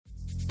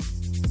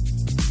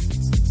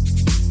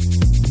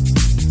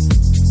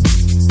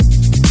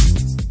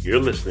You're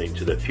listening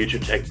to the Future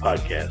Tech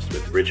Podcast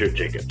with Richard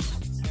Jacobs.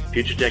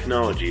 Future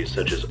technologies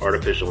such as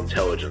artificial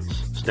intelligence,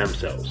 stem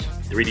cells,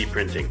 3D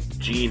printing,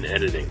 gene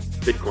editing,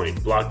 Bitcoin,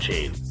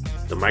 blockchain,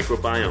 the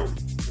microbiome,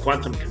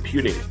 quantum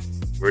computing,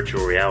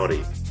 virtual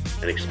reality,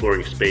 and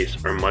exploring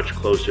space are much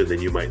closer than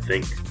you might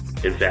think.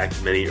 In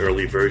fact, many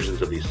early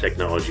versions of these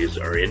technologies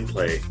are in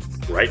play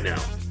right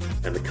now,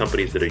 and the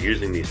companies that are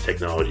using these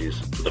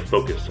technologies are the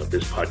focus of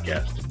this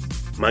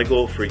podcast. My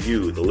goal for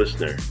you, the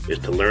listener, is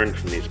to learn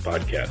from these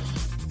podcasts.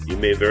 You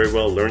may very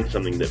well learn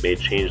something that may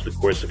change the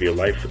course of your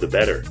life for the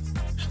better,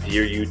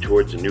 steer you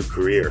towards a new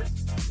career,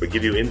 or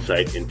give you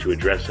insight into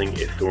addressing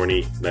a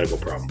thorny medical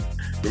problem.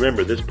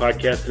 Remember, this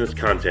podcast and its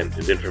content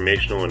is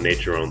informational in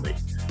nature only.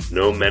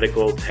 No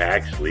medical,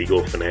 tax,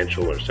 legal,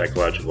 financial, or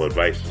psychological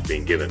advice is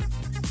being given.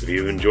 If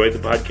you've enjoyed the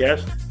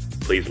podcast,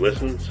 please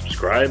listen,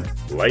 subscribe,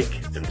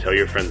 like, and tell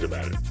your friends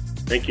about it.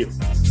 Thank you.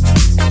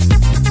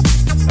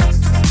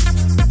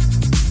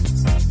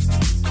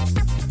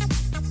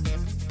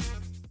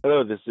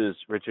 Hello, this is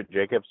Richard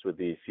Jacobs with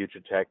the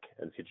Future Tech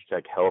and Future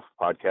Tech Health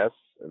podcasts,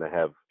 and I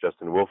have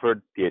Justin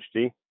Wolford,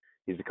 PhD.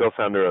 He's the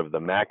co-founder of the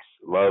Max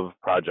Love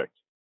Project.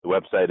 The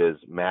website is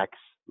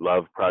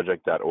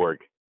maxloveproject.org.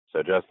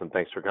 So, Justin,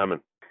 thanks for coming.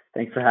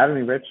 Thanks for having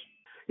me, Rich.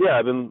 Yeah,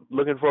 I've been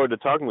looking forward to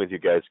talking with you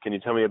guys. Can you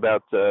tell me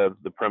about the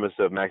premise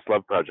of Max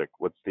Love Project?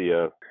 What's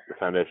the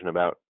foundation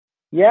about?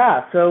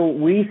 Yeah, so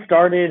we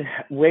started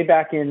way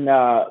back in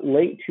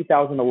late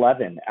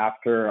 2011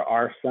 after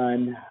our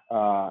son,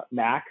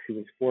 Max, who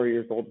was 4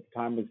 years old at the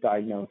time, was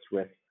diagnosed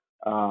with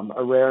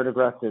a rare and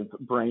aggressive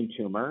brain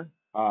tumor.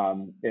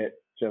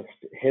 It just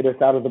hit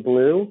us out of the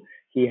blue.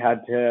 He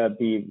had to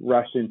be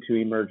rushed into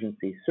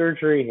emergency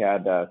surgery. He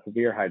had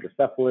severe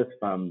hydrocephalus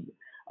from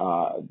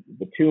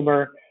the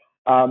tumor,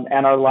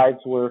 and our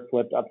lives were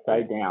flipped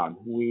upside down.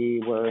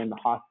 We were in the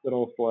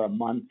hospital for a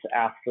month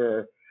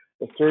after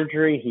the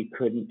surgery. He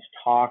couldn't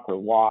talk or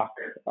walk,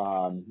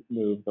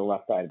 move the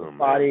left side of his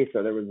body.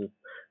 So there was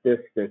this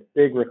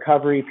big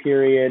recovery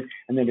period.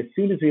 And then as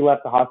soon as we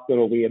left the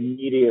hospital, we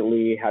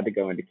immediately had to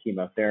go into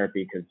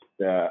chemotherapy because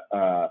the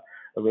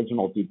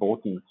original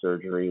debulking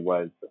surgery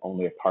was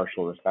only a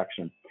partial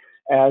resection.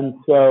 And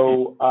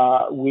so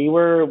we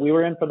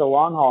were in for the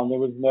long haul, and there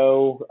was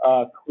no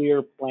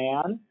clear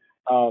plan.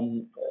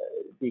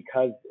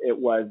 Because it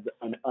was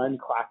an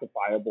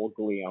unclassifiable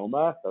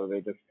glioma, so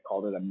they just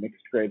called it a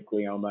mixed grade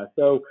glioma.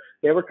 So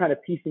they were kind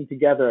of piecing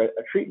together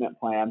a treatment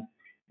plan.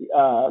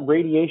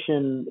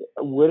 Radiation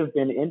would have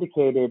been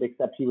indicated,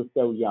 except he was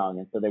so young,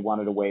 and so they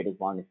wanted to wait as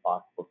long as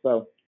possible.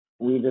 So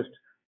we just,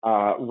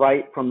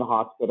 right from the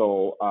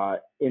hospital,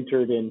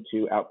 entered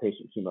into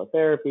outpatient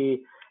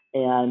chemotherapy,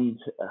 and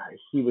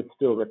he was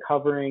still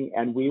recovering,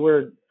 and we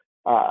were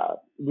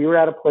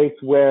at a place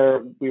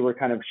where we were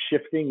kind of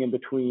shifting in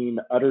between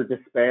utter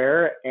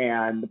despair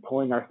and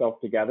pulling ourselves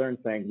together and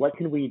saying, what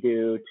can we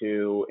do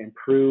to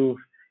improve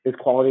his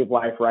quality of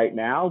life right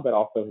now, but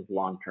also his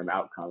long-term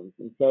outcomes?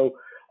 And so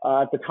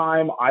at the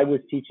time I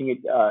was teaching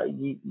at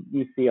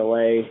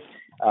UCLA.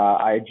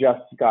 I had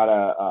just got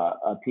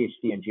a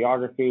PhD in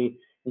geography.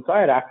 And so I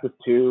had access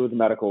to the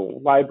medical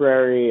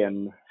library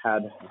and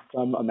had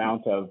some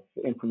amount of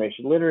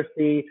information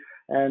literacy.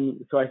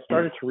 And so I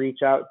started to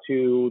reach out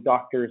to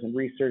doctors and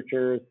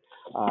researchers,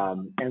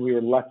 and we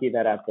were lucky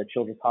that at the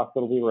Children's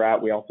Hospital we were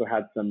at, we also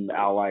had some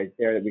allies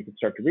there that we could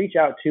start to reach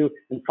out to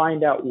and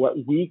find out what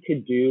we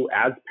could do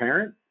as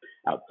parents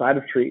outside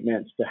of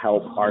treatment to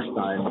help our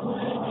son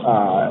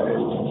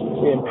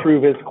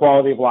improve his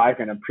quality of life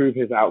and improve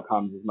his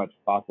outcomes as much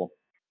as possible.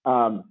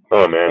 And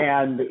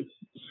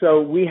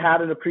so we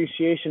had an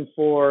appreciation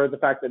for the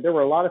fact that there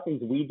were a lot of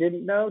things we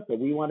didn't know, so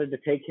we wanted to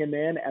take him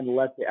in and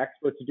let the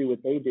experts do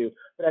what they do.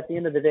 But at the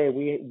end of the day,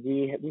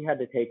 we had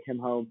to take him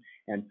home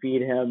and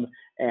feed him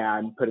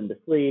and put him to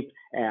sleep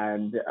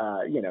and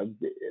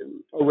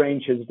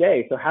arrange his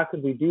day. So how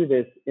could we do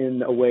this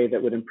in a way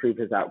that would improve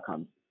his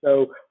outcomes?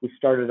 So we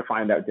started to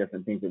find out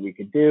different things that we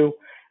could do.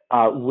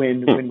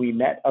 When we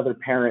met other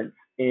parents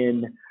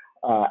in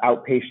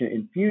outpatient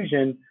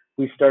infusion,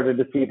 we started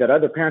to see that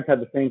other parents had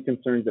the same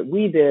concerns that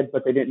we did,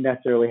 but they didn't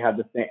necessarily have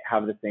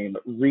the same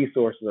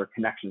resources or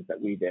connections that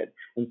we did.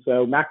 And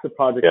so Max the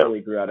Project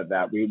really grew out of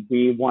that.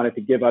 We wanted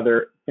to give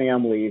other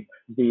families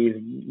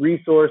these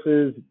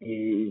resources,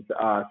 these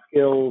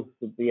skills,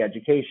 the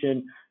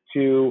education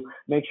to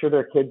make sure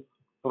their kids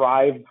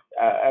thrive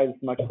as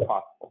much as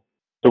possible.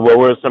 So what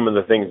were some of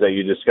the things that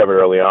you discovered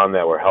early on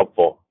that were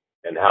helpful,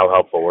 and how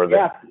helpful were they?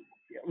 Yeah.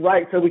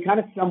 Right. So we kind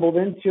of stumbled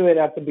into it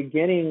at the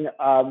beginning.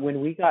 When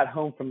we got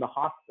home from the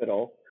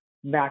hospital,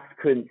 Max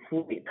couldn't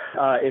sleep.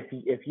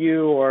 If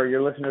you or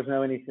your listeners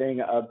know anything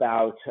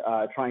about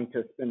trying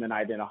to spend the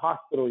night in a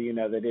hospital, you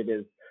know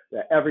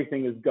that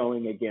everything is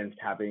going against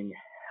having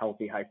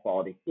healthy, high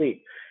quality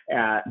sleep.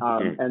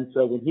 And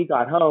so when he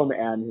got home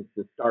and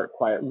his dark,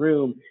 quiet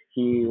room,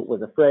 he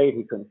was afraid,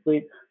 he couldn't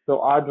sleep. So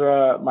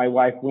Audra, my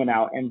wife, went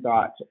out and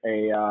got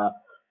a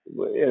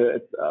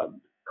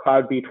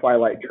Cloud Bee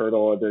Twilight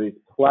Turtle. They're these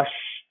plush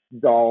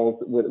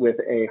dolls with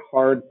a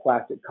hard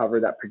plastic cover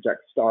that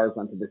projects stars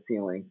onto the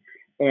ceiling.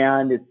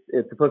 and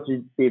it's supposed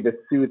to be this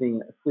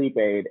soothing sleep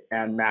aid.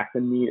 And Max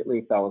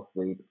immediately fell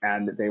asleep,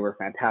 and they were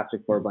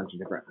fantastic for a bunch of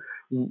different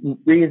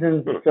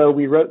reasons. So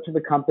we wrote to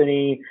the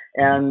company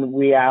and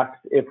we asked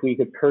if we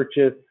could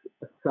purchase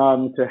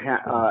some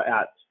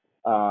at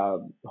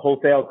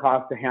wholesale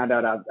cost to hand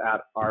out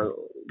at our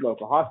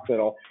local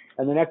hospital.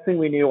 And the next thing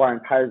we knew, our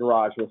entire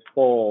garage was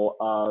full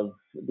of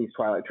these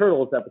Twilight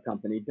turtles that the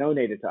company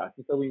donated to us.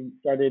 And so we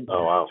started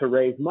to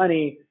raise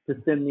money to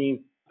send these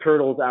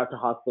turtles out to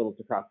hospitals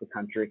across the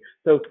country.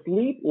 So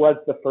sleep was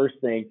the first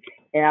thing.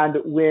 And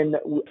when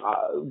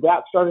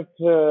that started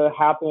to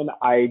happen,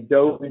 I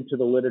dove into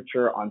the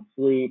literature on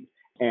sleep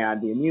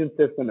and the immune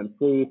system and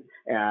sleep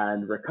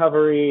and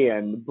recovery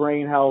and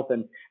brain health.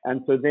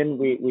 And so then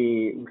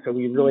we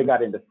really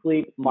got into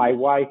sleep. My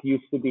wife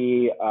used to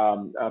be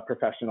a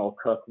professional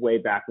cook way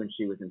back when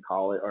she was in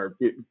college, or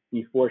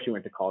before she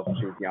went to college when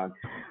she was young.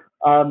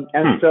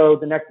 And so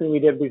the next thing we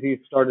did was we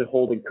started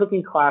holding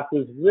cooking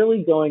classes,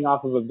 really going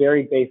off of a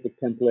very basic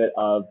template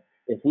of,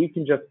 if we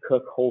can just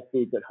cook whole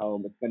foods at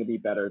home, it's going to be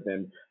better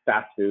than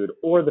fast food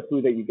or the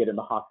food that you get in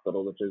the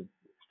hospital, which is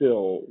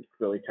still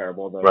really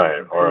terrible.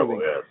 Right, horrible,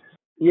 yes.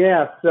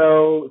 Yeah,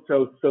 so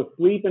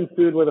sleep and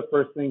food were the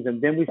first things, and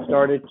then we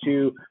started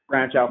to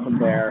branch out from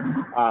there.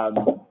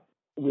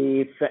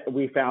 We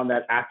found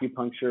that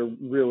acupuncture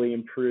really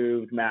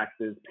improved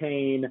Max's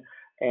pain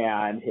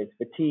and his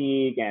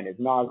fatigue and his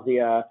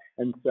nausea,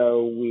 and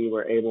so we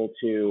were able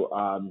to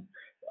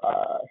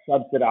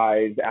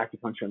subsidize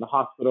acupuncture in the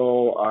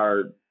hospital.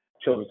 Our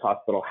children's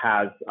hospital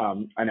has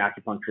an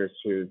acupuncturist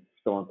who's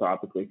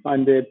philanthropically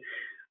funded.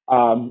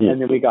 And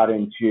then we got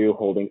into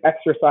holding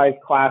exercise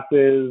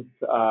classes.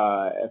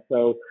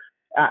 So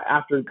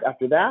after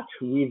that,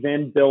 we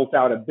then built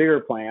out a bigger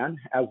plan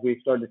as we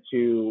started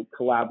to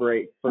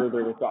collaborate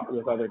further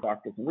with other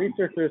doctors and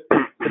researchers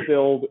to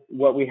build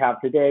what we have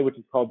today, which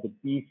is called the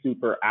Be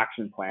Super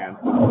Action Plan.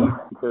 Be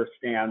Super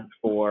stands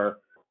for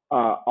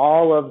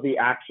all of the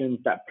actions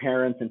that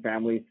parents and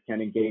families can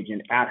engage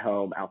in at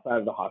home, outside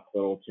of the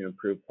hospital, to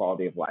improve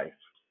quality of life.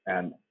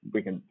 And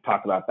we can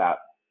talk about that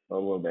a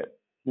little bit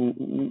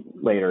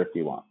later if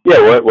you want.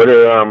 Yeah, what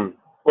are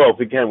well, if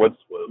we can,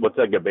 what's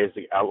like a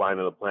basic outline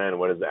of the plan?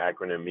 What does the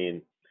acronym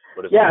mean?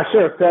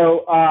 Sure.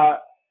 So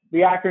the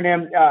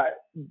acronym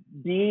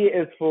B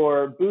is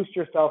for Boost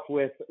Yourself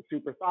with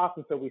Super Thoughts,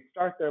 and so we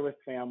start there with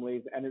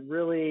families, and it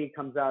really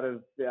comes out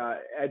of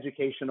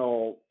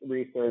educational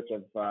research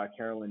of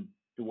Carolyn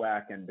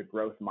Dweck and the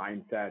growth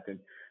mindset, and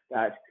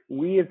that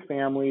we as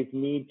families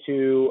need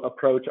to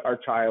approach our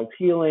child's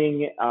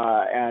healing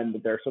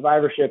and their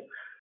survivorship,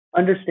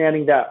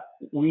 understanding that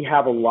we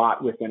have a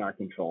lot within our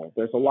control.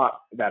 There's a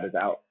lot that is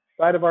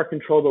outside of our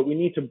control, but we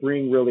need to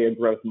bring really a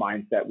growth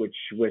mindset, which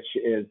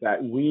is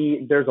that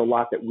there's a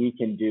lot that we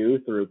can do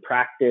through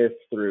practice,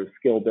 through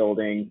skill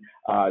building,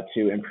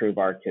 to improve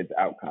our kids'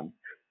 outcomes.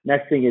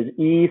 Next thing is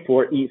E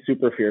for Eat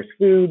Super Fierce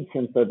Foods.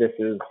 And so this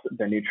is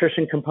the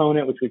nutrition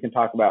component, which we can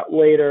talk about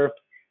later.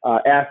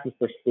 S is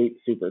for Sleep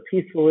Super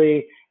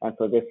Peacefully. And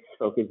so this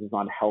focuses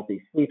on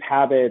healthy sleep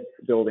habits,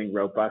 building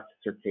robust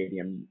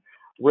circadian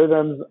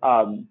rhythms.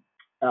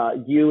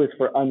 U is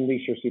for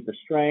Unleash Your Super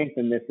Strength,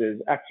 and this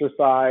is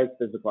exercise,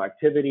 physical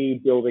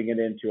activity, building it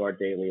into our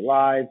daily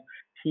lives.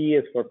 T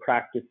is for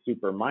Practice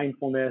Super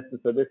Mindfulness, and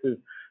so this is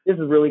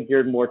really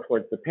geared more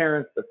towards the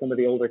parents, but some of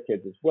the older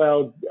kids as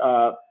well.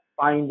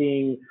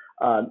 Finding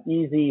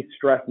easy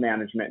stress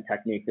management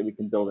techniques that we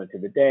can build into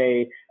the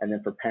day, and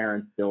then for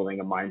parents, building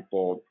a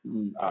mindful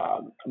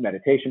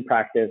meditation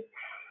practice.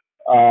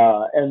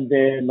 And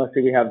then let's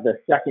see, we have the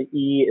second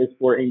E is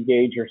for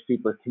Engage Your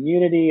Super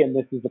Community, and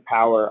this is the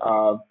power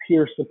of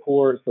peer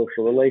support,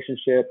 social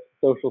relationships,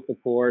 social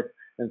support,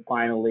 and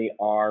finally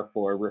R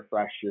for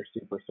Refresh Your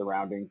Super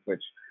Surroundings,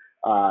 which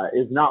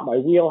is not my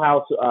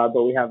wheelhouse,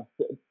 but we have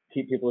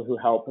people who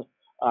help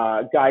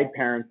guide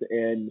parents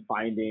in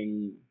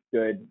finding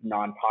good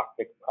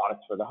non-toxic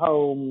products for the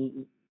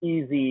home,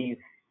 easy,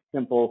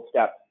 simple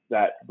steps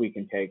that we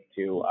can take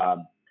to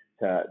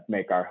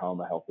make our home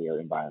a healthier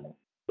environment.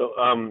 So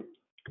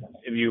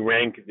if you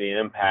rank the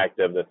impact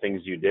of the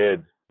things you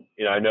did,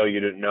 I know you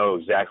didn't know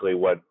exactly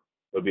what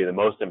would be the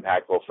most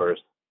impactful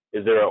first.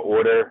 Is there an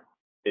order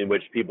in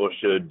which people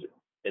should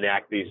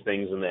enact these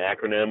things in the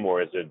acronym,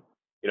 or is it,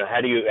 how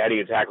do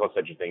you tackle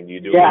such a thing? Do you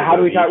do how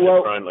do we tackle?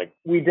 Well, front,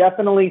 we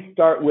definitely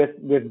start with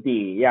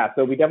B. Yeah,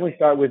 so we definitely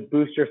start with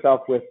Boost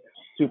Yourself with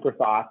Super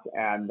Thoughts,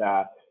 and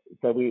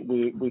so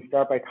we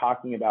start by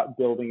talking about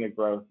building a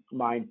growth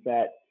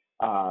mindset.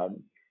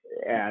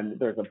 And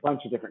there's a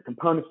bunch of different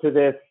components to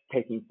this: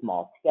 taking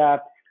small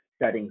steps,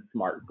 setting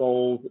SMART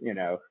goals,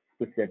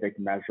 specific,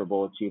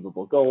 measurable,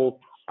 achievable goals.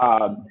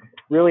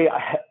 Really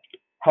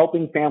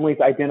helping families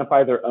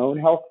identify their own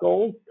health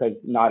goals, because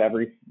not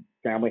every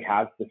family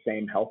has the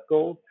same health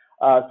goals.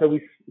 So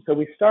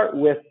we start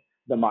with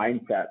the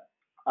mindset,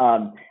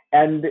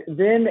 and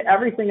then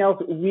everything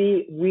else.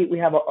 We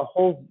have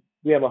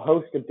a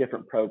host of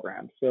different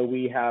programs. So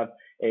we have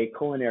a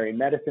culinary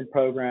medicine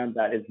program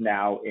that is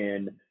now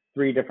in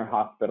 3 different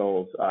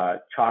hospitals: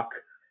 Chalk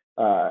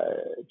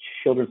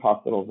Children's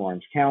Hospital of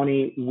Orange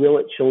County,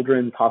 Willett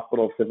Children's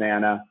Hospital of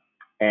Savannah,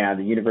 and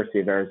the University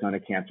of Arizona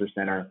Cancer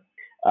Center.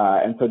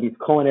 And so these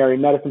culinary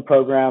medicine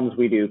programs,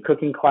 we do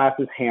cooking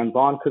classes,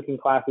 hands-on cooking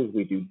classes.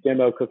 We do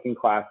demo cooking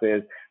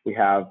classes.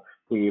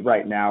 We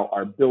right now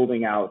are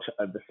building out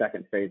the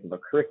second phase of a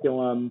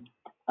curriculum,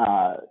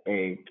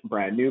 a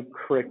brand new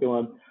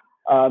curriculum.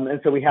 And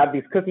so we have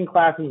these cooking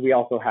classes. We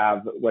also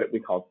have what we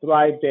call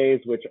Thrive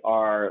Days, which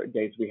are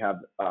days we have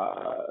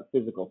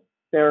physical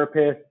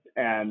therapists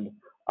and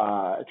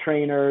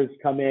trainers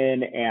come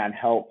in and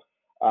help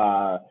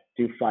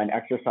do fun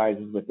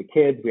exercises with the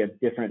kids. We have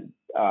different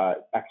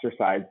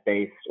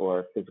exercise-based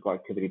or physical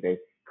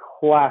activity-based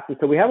classes.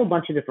 So we have a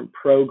bunch of different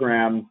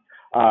programs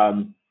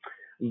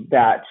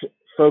that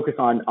focus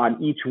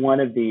on each one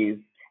of these.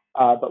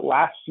 But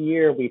last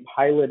year, we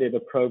piloted a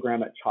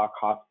program at Chalk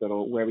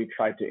Hospital where we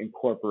tried to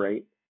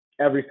incorporate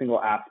every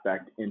single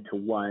aspect into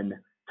one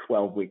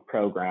 12-week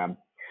program.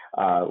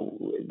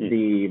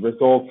 The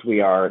results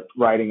we are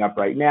writing up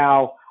right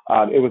now.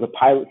 It was a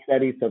pilot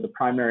study, so the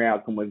primary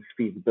outcome was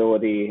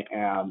feasibility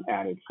and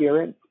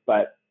adherence,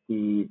 but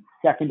the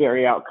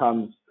secondary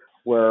outcomes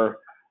were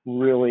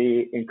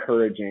really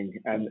encouraging.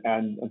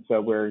 And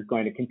so we're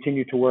going to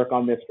continue to work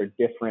on this for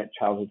different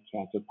childhood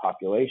cancer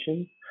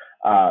populations.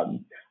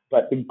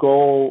 But the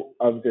goal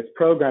of this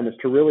program is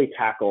to really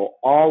tackle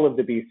all of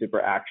the B Super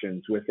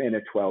actions within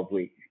a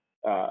 12-week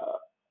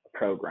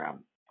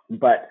program.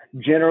 But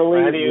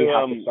generally, we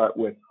have to start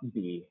with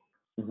B.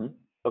 Mm-hmm.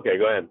 Okay,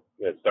 go ahead.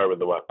 Start with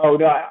the what? Oh,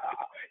 no.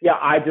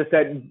 I just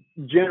said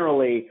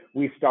generally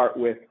we start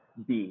with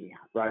B,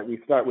 right? We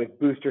start with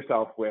boost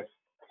yourself with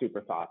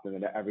super thoughts, and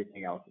then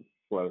everything else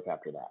flows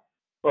after that.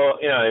 Well,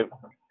 I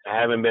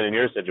haven't been in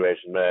your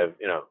situation, but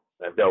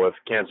I've dealt with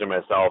cancer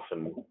myself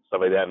and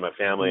stuff like that in my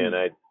family, and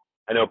I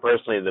know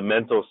personally the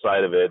mental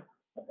side of it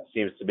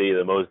seems to be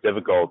the most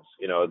difficult.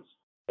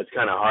 It's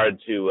kind of hard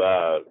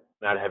to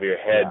not have your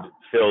head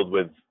filled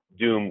with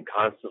doom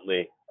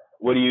constantly.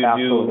 What do you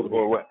do,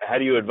 or how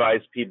do you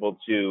advise people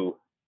to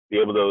be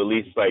able to at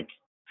least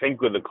think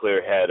with a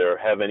clear head or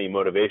have any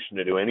motivation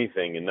to do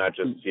anything and not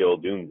just feel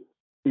doomed?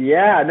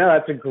 Yeah, no,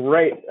 that's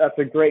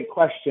a great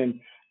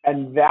question.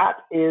 And that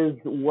is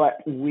what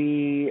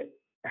we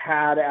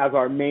had as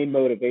our main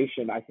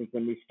motivation, I think,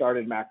 when we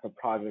started Maxwell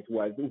Project,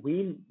 was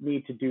we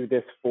need to do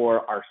this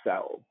for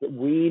ourselves.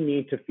 We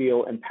need to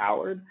feel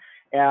empowered.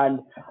 And,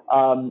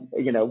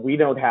 we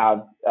don't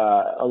have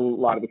a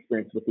lot of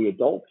experience with the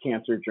adult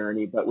cancer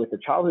journey, but with the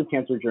childhood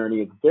cancer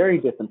journey, it's very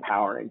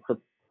disempowering for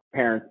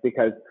parents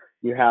because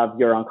you have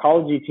your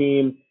oncology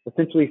team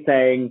essentially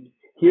saying,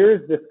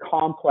 here's this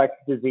complex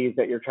disease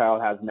that your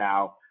child has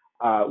now.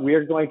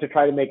 We're going to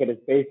try to make it as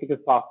basic as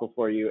possible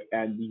for you,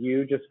 and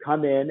you just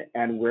come in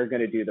and we're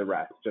going to do the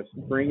rest. Just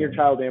bring your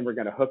child in, we're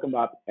going to hook them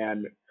up,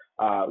 and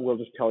we'll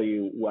just tell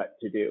you what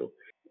to do.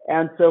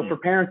 And so for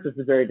parents, this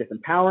is very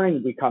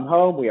disempowering. We come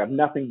home, we have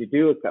nothing to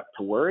do except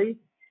to worry.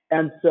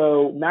 And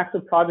so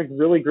Maxwell Project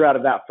really grew out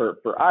of that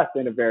for us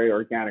in a very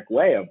organic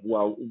way of,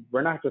 well,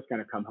 we're not just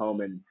going to come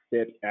home and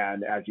sit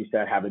and, as you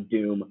said, have a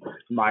doom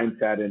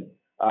mindset and,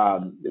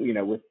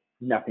 with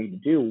nothing to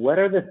do. What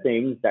are the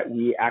things that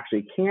we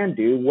actually can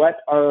do? What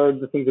are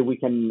the things that we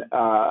can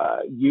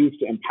use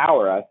to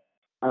empower us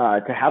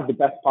to have the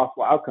best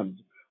possible outcomes?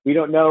 We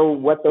don't know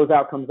what those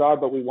outcomes are,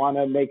 but we want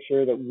to make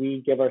sure that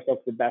we give ourselves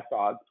the best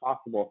odds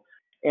possible.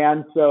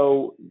 And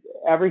so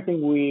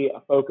everything we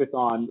focus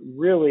on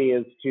really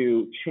is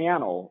to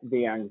channel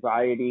the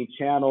anxiety,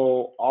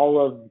 channel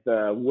all of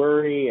the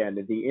worry and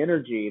the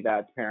energy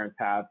that parents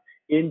have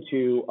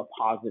into a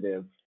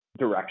positive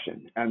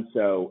direction. And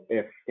so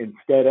if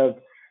instead of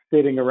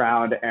sitting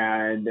around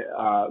and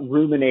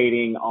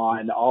ruminating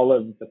on all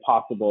of the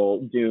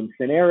possible doom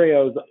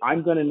scenarios,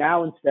 I'm going to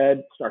now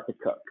instead start to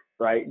cook,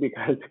 right?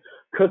 Because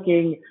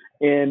cooking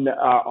in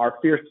our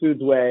Fierce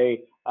Foods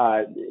way,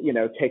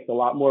 takes a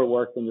lot more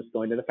work than just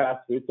going to the fast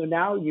food. So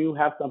now you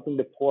have something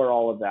to pour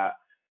all of that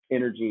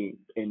energy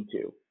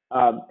into.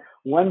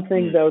 One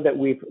thing, though, that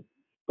we've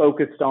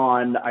focused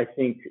on, I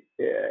think,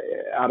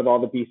 out of all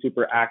the B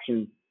Super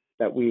actions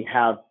that we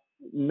have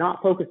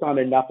not focused on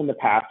enough in the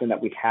past and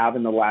that we have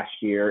in the last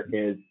year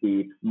is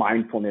the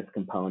mindfulness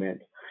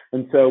component.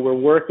 And so we're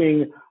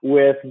working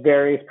with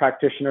various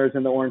practitioners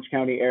in the Orange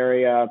County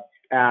area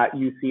at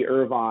UC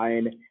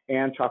Irvine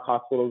and Chalk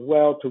Hospital as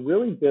well to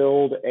really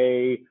build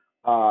a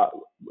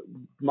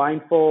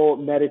mindful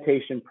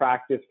meditation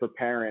practice for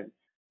parents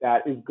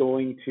that is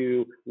going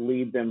to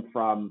lead them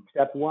from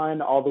step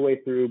one all the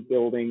way through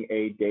building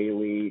a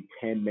daily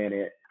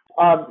 10-minute.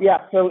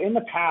 So in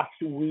the past,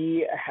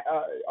 we,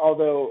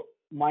 although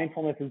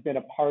mindfulness has been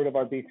a part of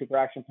our B Super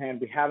Action Plan,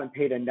 we haven't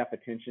paid enough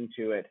attention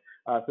to it.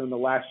 So in the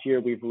last year,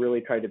 we've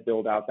really tried to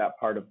build out that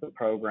part of the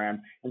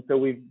program. And so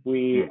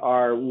we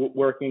are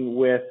working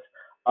with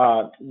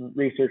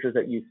researchers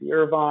at UC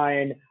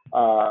Irvine,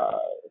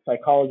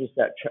 psychologists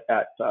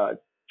at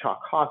Chalk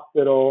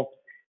Hospital,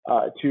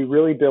 to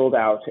really build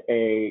out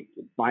a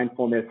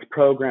mindfulness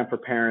program for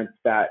parents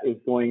that is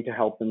going to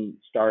help them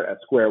start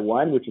at square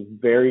one, which is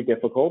very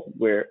difficult,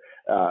 where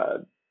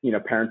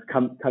parents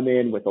come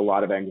in with a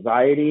lot of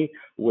anxiety,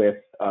 with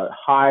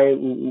high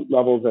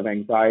levels of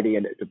anxiety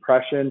and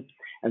depression.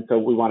 And so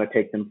we want to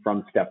take them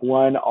from step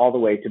one all the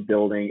way to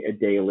building a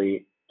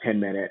daily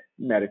 10-minute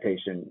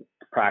meditation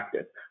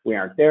practice. We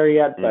aren't there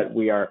yet, but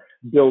we are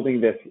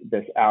building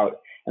this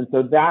out. And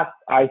so that,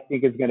 I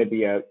think, is going to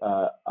be a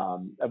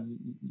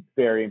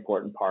very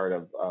important part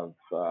of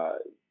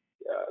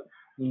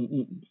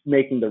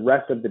making the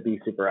rest of the Be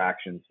Super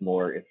actions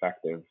more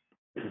effective.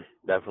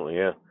 Definitely,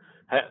 yeah.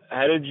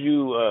 How did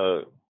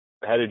you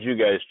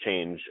guys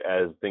change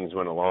as things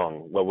went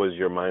along? What was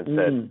your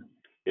mindset,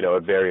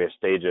 at various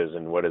stages,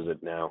 and what is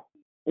it now?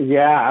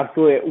 Yeah,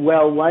 absolutely.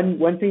 Well,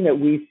 one thing that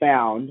we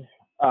found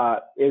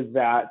is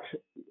that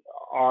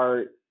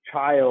our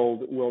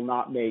child will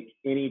not make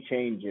any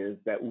changes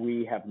that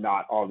we have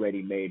not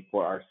already made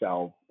for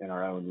ourselves in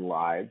our own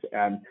lives.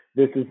 And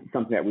this is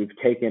something that we've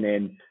taken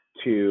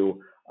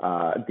into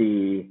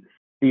the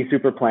Be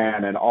Super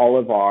plan and all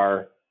of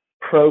our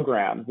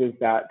programs, is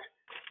that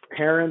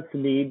parents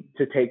need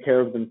to take care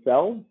of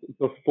themselves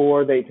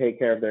before they take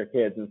care of their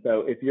kids. And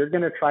so if you're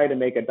going to try to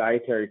make a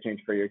dietary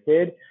change for your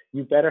kid,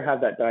 you better have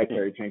that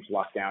dietary change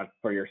locked down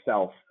for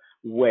yourself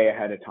way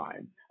ahead of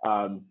time.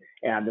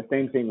 And the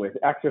same thing with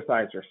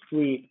exercise or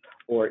sleep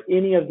or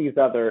any of these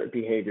other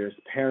behaviors,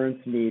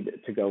 parents need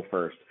to go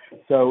first.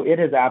 So it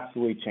has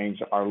absolutely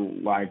changed our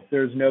lives.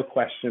 There's no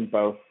question.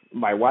 Both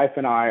my wife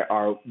and I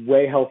are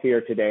way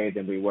healthier today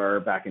than we were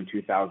back in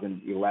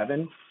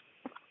 2011.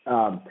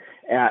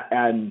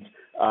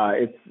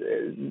 It's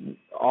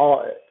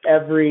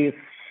every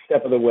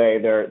step of the way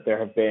there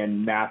have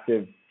been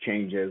massive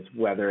changes,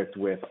 whether it's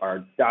with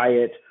our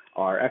diet,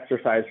 our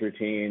exercise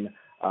routine,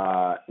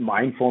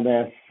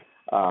 mindfulness,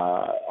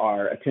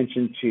 our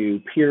attention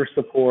to peer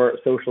support,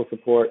 social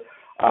support.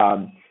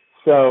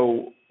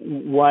 So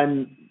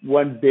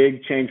one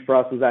big change for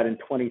us was that in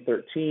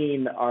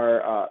 2013,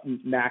 our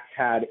Max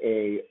had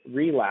a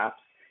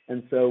relapse,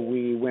 and so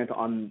we went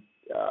on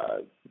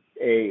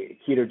a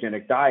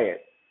ketogenic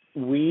diet.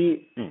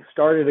 We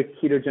started a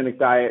ketogenic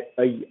diet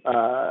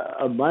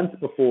a month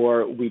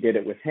before we did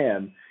it with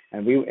him,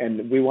 and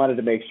we wanted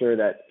to make sure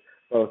that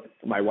both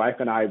my wife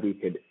and I, we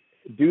could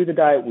do the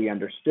diet, we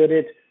understood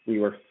it, we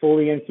were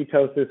fully in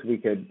ketosis, we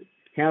could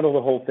handle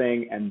the whole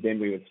thing, and then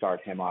we would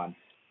start him on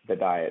the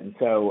diet. And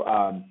so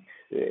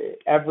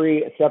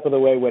every step of the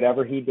way,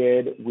 whatever he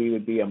did, we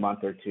would be a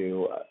month or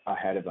two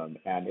ahead of him,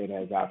 and it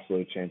has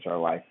absolutely changed our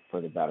life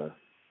for the better.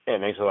 Yeah,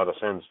 it makes a lot of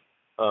sense.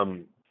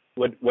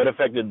 What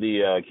effect did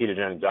the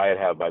ketogenic diet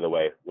have, by the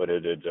way? What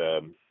did it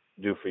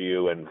do for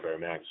you and for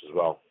Max as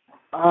well?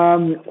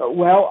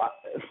 Well,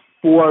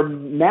 for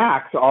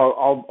Max,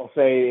 I'll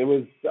say it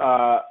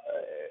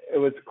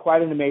was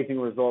quite an amazing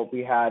result.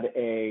 We had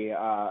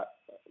a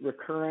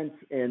recurrence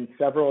in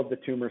several of the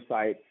tumor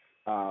sites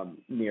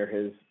near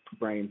his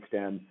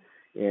brainstem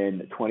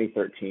in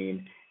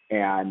 2013,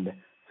 and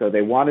so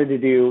they wanted to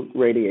do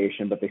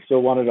radiation, but they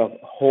still wanted to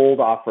hold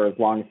off for as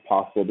long as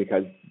possible,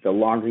 because the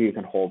longer you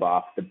can hold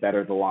off, the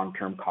better the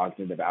long-term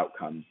cognitive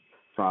outcomes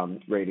from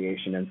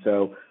radiation. And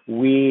so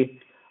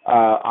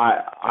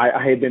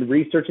I had been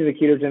researching the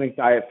ketogenic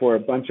diet for a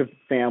bunch of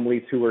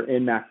families who were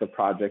in Max the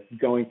Project,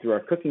 going through our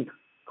cooking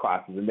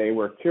classes, and they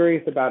were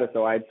curious about it.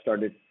 So I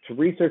started to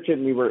research it,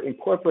 and we were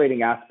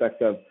incorporating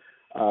aspects of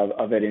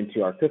it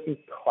into our cooking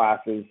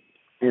classes.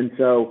 And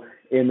so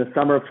in the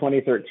summer of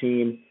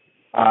 2013,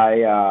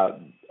 I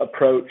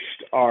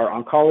approached our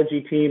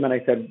oncology team, and I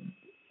said,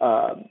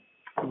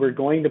 we're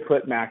going to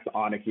put Max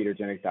on a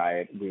ketogenic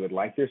diet. We would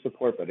like your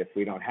support, but if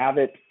we don't have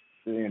it,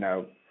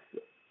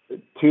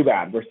 too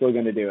bad. We're still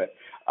going to do it.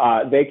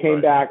 They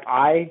came back.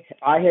 I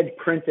had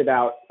printed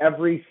out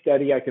every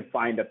study I could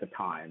find at the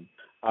time,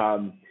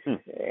 and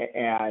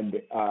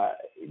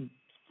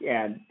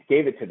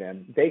gave it to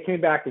them. They came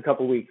back a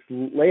couple weeks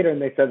later,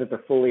 and they said that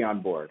they're fully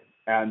on board.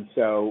 And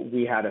so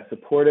we had a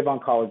supportive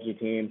oncology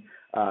team.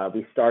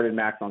 We started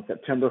Max on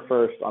September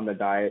 1st on the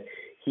diet.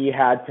 He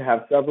had to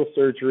have several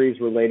surgeries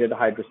related to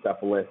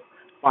hydrocephalus.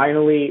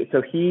 Finally,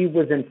 so he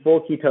was in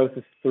full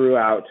ketosis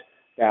throughout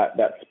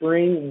that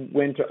spring,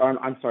 winter,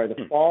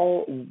 the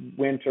fall,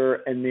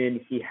 winter, and then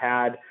he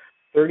had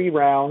 30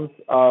 rounds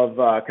of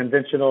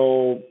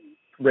conventional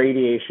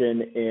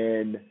radiation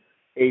in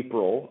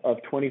April of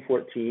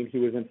 2014. He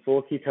was in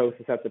full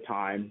ketosis at the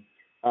time.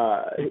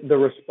 The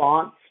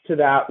response to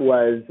that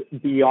was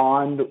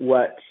beyond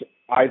what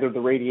either the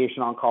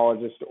radiation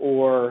oncologist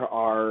or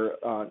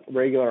our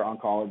regular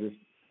oncologist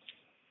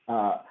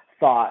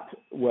thought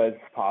was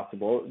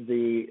possible.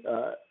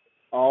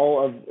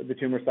 All of the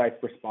tumor sites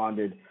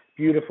responded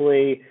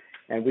beautifully,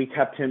 and we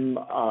kept him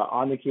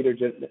on the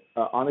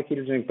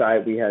ketogenic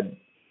diet. We had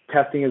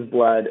testing his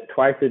blood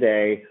twice a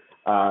day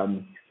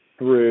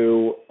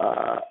through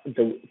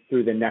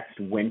the next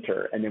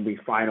winter, and then we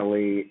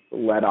finally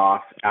let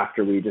off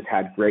after we just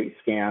had great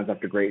scans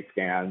after great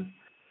scans.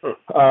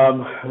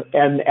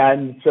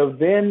 And so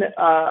then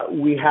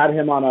we had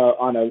him on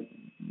a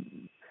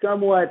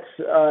somewhat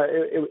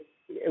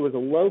it was a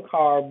low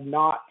carb,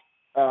 not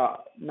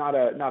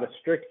a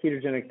strict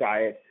ketogenic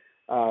diet,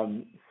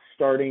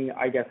 starting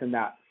I guess in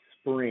that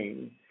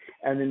spring,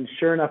 and then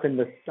sure enough in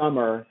the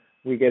summer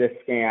we get a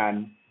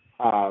scan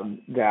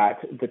that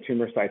the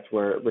tumor sites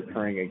were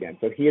recurring again.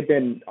 So he had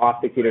been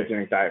off the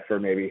ketogenic diet for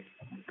maybe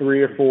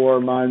 3 or 4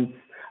 months.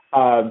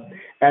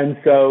 And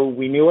so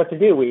we knew what to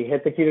do. We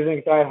hit the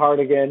ketogenic diet hard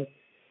again,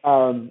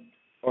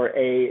 or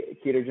a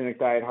ketogenic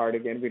diet hard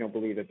again. We don't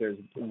believe that there's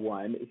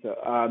one. So,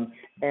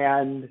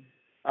 and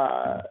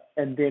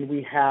then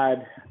we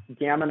had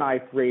gamma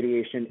knife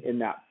radiation in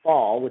that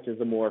fall, which is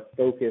a more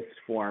focused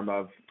form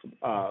of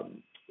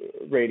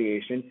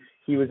radiation.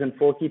 He was in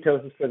full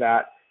ketosis for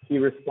that. He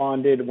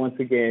responded once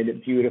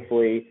again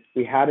beautifully.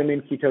 We had him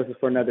in ketosis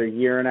for another 1.5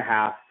 years,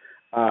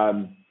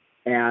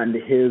 and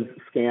his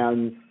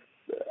scans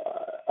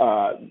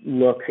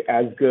look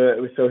as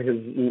good. So his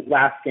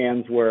last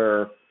scans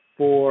were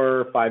 4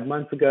 or 5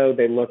 months ago.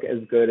 They look as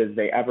good as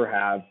they ever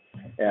have.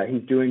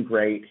 He's doing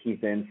great. He's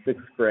in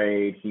 6th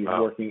grade. He's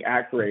working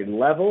at grade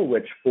level,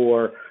 which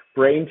for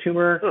brain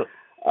tumor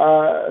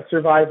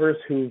survivors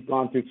who've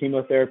gone through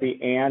chemotherapy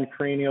and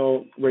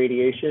cranial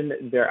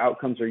radiation, their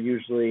outcomes are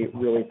usually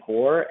really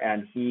poor,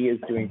 and he is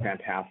doing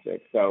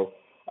fantastic. So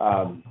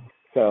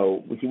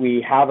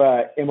we have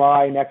a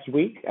MRI next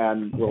week,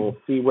 and we'll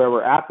see where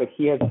we're at. But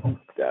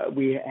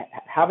we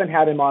haven't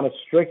had him on a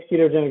strict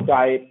ketogenic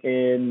diet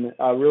in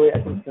really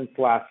I think since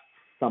last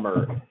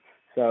summer.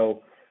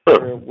 So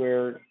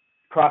we're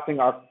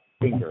crossing our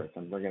fingers,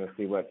 and we're going to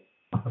see what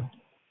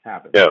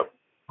happens. Yeah.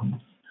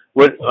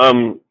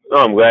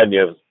 I'm glad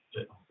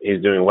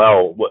he's doing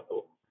well.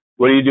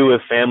 What do you do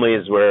with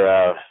families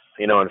where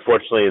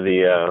unfortunately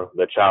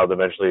the child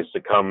eventually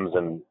succumbs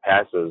and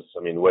passes?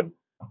 I mean, what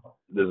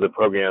does the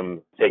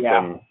program take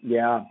them?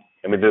 Yeah.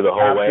 I mean, through the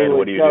whole way, and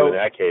what do you do in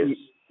that case?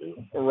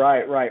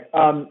 Right.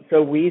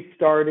 So we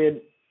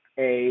started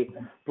a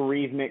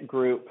bereavement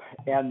group,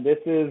 and this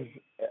is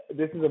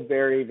a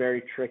very,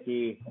 very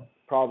tricky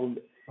problem.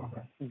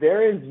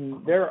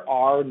 There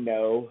are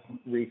no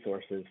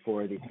resources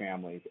for these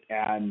families,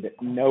 and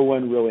no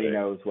one really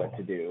knows what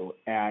to do.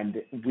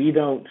 And we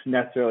don't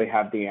necessarily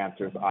have the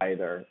answers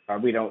either.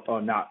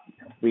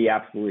 We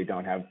absolutely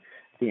don't have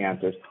the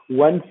answers.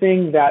 One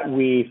thing that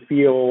we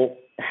feel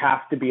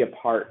has to be a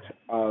part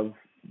of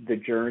the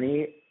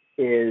journey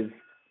is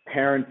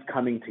parents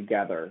coming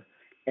together.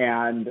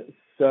 And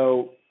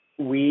so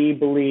we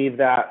believe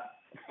that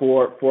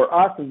for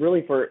us, and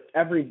really for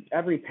every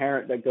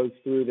parent that goes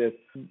through this,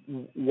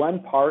 one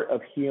part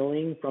of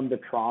healing from the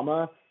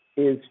trauma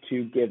is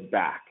to give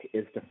back,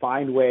 is to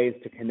find ways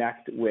to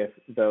connect with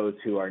those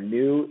who are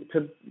new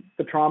to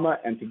the trauma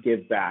and to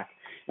give back.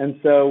 And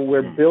so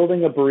we're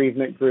building a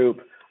bereavement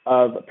group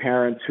of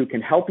parents who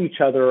can help each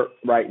other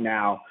right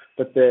now.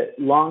 But the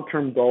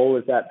long-term goal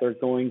is that they're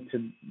going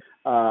to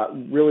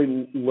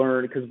really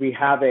learn, because we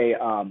have a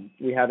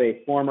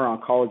former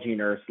oncology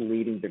nurse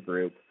leading the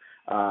group.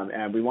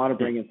 And we want to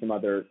bring in some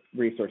other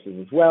resources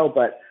as well,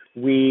 but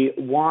we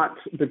want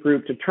the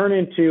group to turn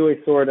into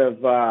a sort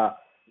of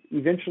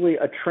eventually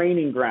a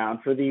training ground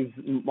for these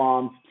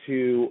moms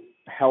to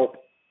help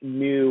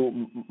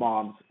new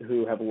moms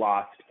who have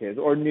lost kids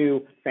or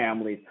new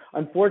families.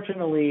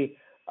 Unfortunately,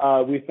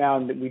 we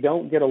found that we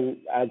don't get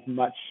as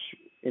much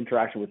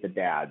interaction with the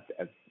dads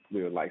as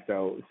we would like.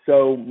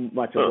 So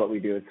much of what we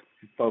do is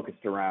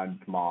focused around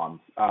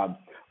moms.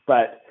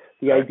 But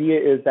the idea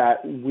is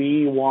that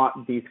we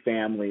want these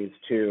families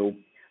to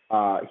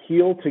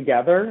heal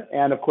together.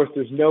 And of course,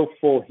 there's no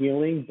full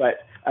healing, but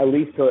at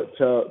least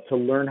to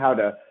learn how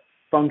to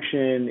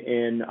function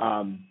in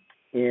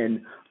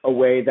a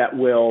way that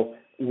will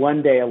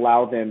one day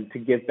allow them to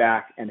give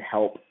back and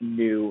help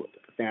new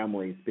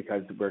families,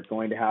 because we're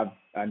going to have,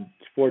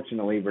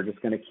 unfortunately, we're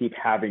just going to keep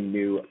having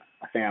new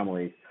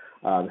families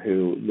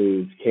who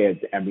lose kids,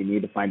 and we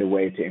need to find a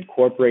way to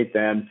incorporate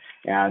them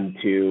and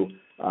to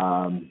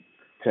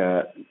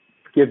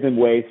give them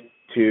ways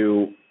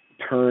to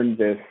turn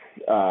this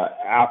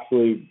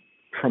absolutely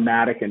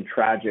traumatic and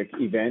tragic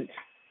event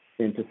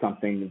into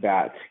something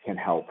that can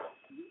help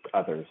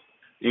others.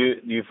 Do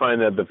you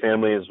find that the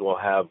families will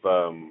have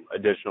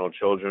additional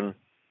children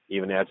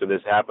even after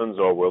this happens,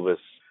 or will this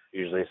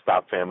usually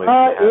stop families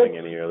from having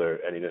any other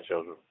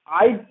children?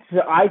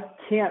 I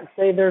can't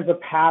say there's a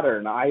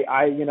pattern. I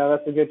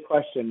that's a good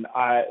question.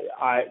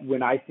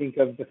 When I think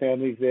of the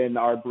families in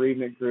our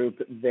bereavement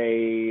group,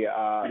 they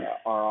are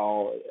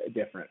all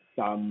different.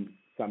 Some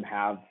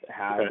have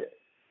had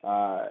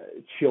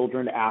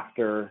children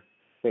after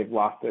they've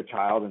lost their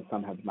child, and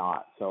some have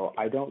not. So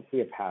I don't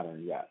see a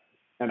pattern yet,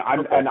 and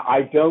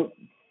I don't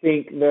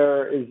think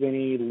there is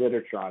any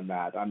literature on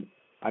that.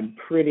 I'm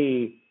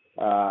pretty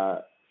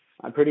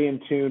in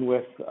tune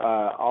with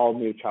all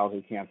new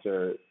childhood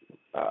cancer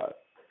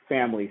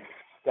family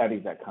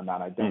studies that come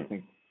out. I don't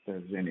think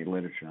there's any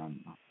literature on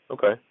that.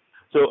 Okay.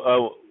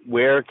 So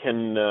where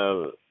can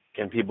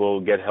can people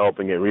get help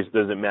and get research?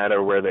 Does it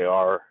matter where they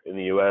are in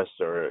the U.S.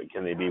 or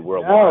can they be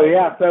worldwide? Oh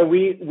yeah, so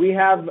we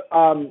have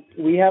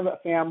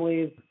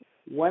families.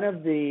 One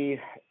of the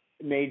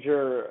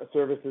major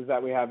services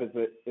that we have is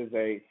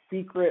a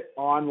secret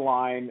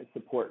online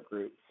support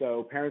group.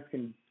 So parents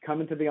can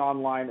come into the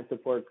online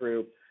support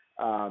group.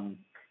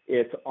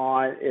 It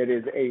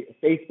is a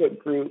Facebook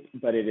group,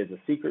 but it is a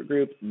secret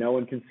group. No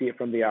one can see it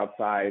from the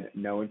outside.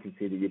 No one can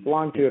see that you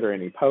belong to it or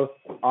any posts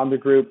on the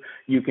group.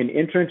 You can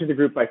enter into the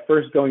group by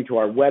first going to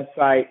our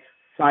website,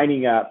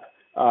 signing up,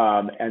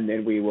 and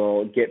then we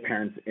will get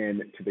parents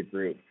into the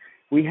group.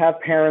 We have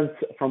parents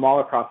from all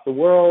across the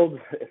world,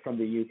 from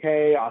the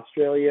UK,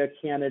 Australia,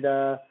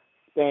 Canada,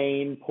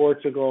 Spain,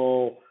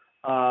 Portugal,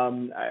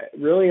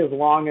 really as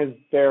long as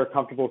they're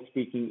comfortable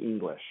speaking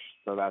English.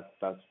 So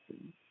that's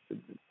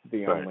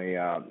the only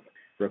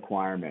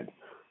requirement.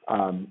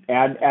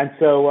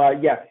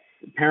 Yes,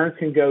 parents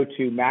can go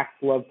to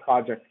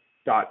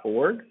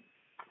maxloveproject.org,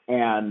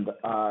 and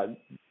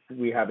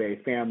we have a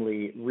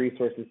family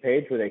resources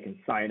page where they can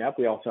sign up.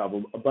 We also have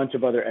a bunch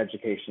of other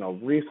educational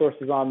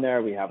resources on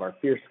there. We have our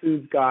Fierce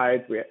Foods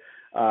guides. We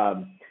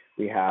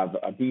have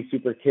a Be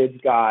Super Kids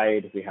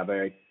guide. We have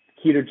a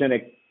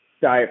ketogenic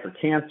diet for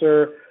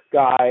cancer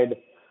guide.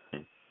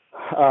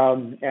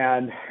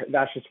 And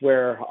that's just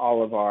where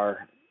all of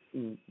our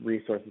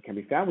resources can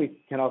be found. We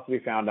can also be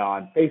found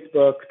on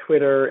Facebook,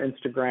 Twitter,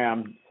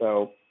 Instagram.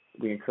 So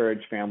we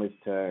encourage families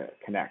to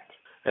connect.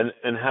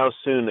 And how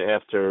soon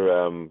after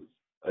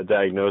a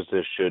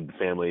diagnosis should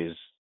families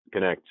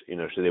connect?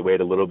 Should they wait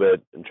a little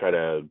bit and try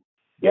to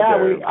get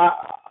their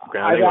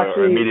grounding,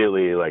 or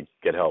immediately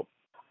get help?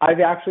 I've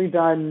actually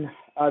done,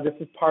 this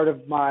is part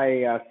of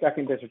my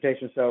second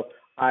dissertation. So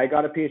I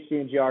got a PhD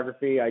in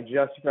geography. I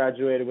just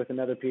graduated with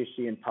another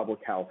PhD in public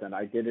health, and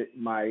I did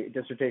my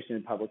dissertation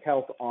in public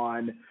health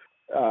on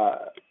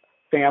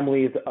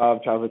families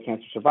of childhood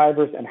cancer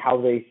survivors and how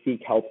they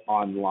seek help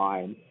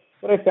online.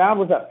 What I found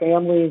was that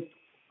families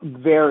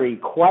vary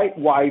quite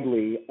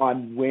widely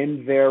on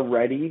when they're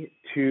ready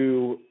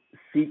to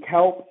seek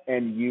help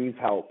and use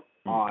help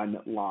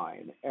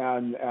online.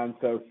 And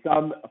so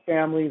some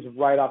families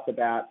right off the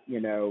bat,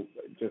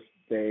 just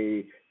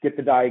they get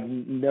the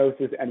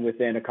diagnosis and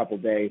within a couple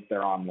of days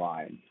they're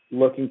online,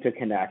 looking to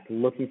connect,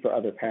 looking for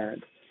other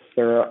parents.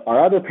 There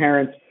are other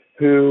parents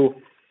who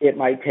it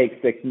might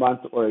take 6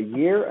 months or a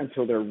year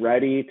until they're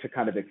ready to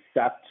kind of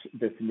accept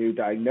this new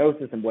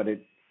diagnosis and what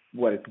it's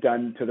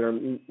done to their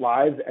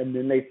lives, and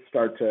then they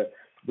start to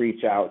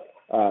reach out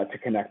to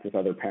connect with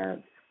other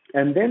parents.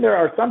 And then there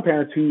are some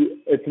parents who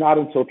it's not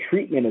until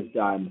treatment is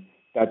done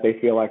that they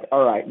feel like,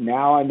 all right,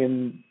 now I'm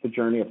in the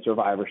journey of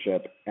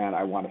survivorship and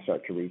I want to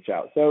start to reach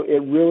out. So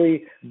it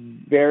really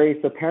varies.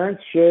 So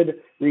parents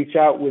should reach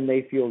out when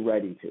they feel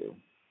ready to.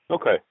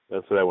 Okay,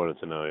 that's what I wanted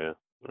to know, yeah.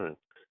 All right.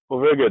 Well,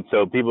 very good.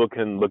 So people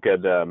can look at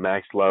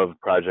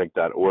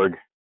maxloveproject.org,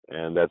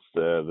 and that's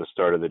the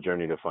start of the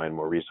journey to find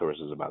more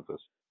resources about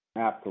this.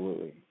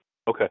 Absolutely.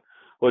 Okay.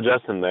 Well,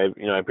 Justin, I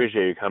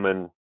appreciate you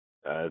coming.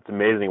 It's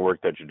amazing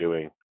work that you're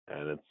doing,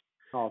 and it's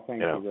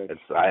thank you, Rich.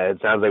 It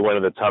sounds like one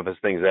of the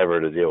toughest things ever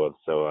to deal with.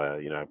 So I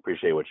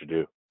appreciate what you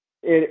do.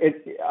 It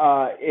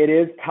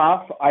is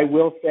tough. I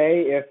will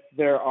say, if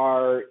there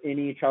are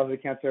any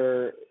childhood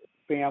cancer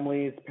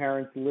families,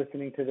 parents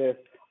listening to this,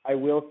 I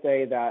will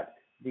say that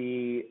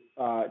the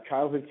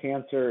childhood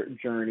cancer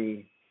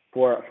journey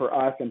for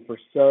us and for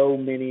so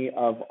many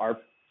of our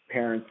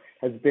parents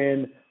has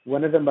been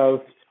one of the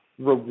most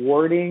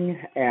rewarding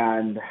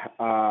and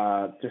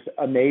just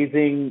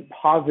amazing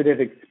positive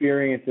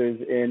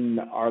experiences in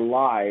our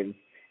lives.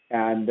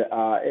 And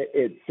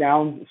it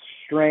sounds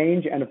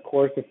strange. And of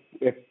course,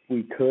 if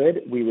we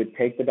could, we would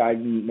take the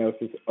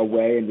diagnosis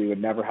away and we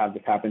would never have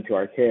this happen to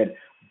our kid.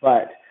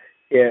 But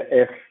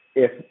if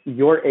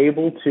you're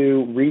able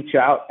to reach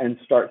out and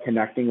start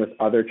connecting with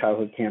other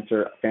childhood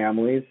cancer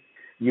families,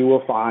 you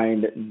will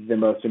find the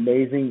most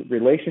amazing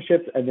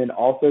relationships. And then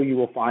also you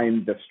will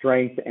find the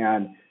strength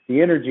and the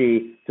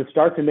energy to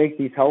start to make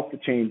these health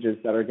changes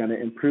that are going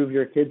to improve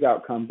your kids'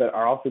 outcome, but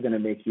are also going to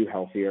make you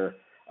healthier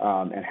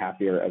and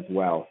happier as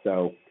well.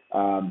 So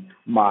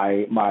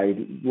my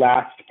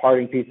last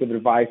parting piece of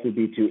advice would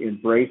be to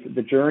embrace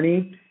the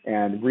journey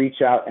and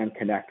reach out and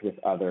connect with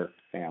other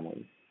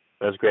families.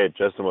 That's great,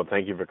 Justin. Well,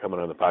 thank you for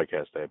coming on the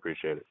podcast. I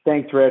appreciate it.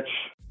 Thanks, Rich.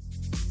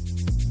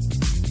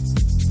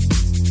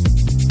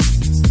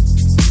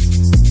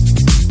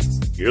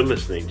 You're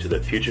listening to the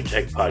Future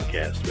Tech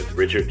Podcast with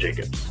Richard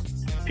Jacobs.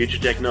 Future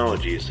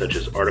technologies such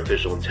as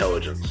artificial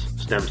intelligence,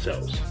 stem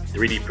cells,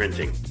 3D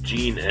printing,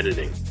 gene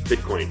editing,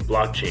 Bitcoin,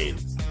 blockchain,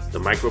 the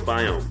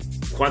microbiome,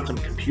 quantum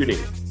computing,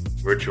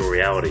 virtual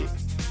reality,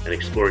 and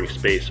exploring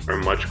space are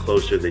much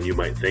closer than you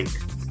might think.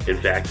 In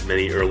fact,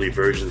 many early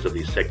versions of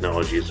these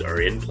technologies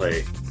are in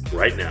play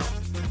right now,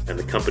 and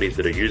the companies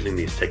that are using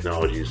these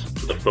technologies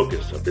are the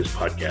focus of this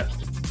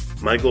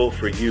podcast. My goal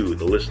for you,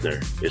 the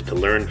listener, is to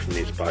learn from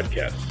these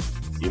podcasts.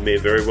 You may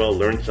very well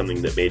learn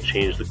something that may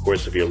change the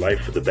course of your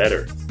life for the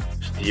better,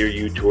 steer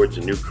you towards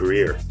a new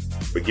career,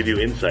 or give you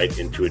insight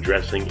into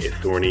addressing a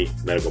thorny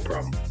medical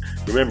problem.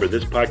 Remember,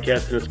 this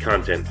podcast and its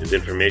content is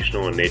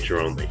informational in nature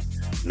only.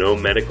 No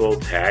medical,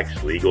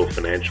 tax, legal,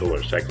 financial,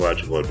 or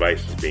psychological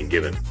advice is being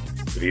given.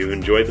 If you've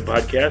enjoyed the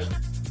podcast,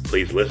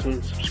 please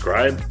listen,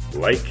 subscribe,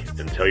 like,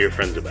 and tell your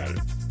friends about it.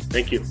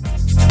 Thank you.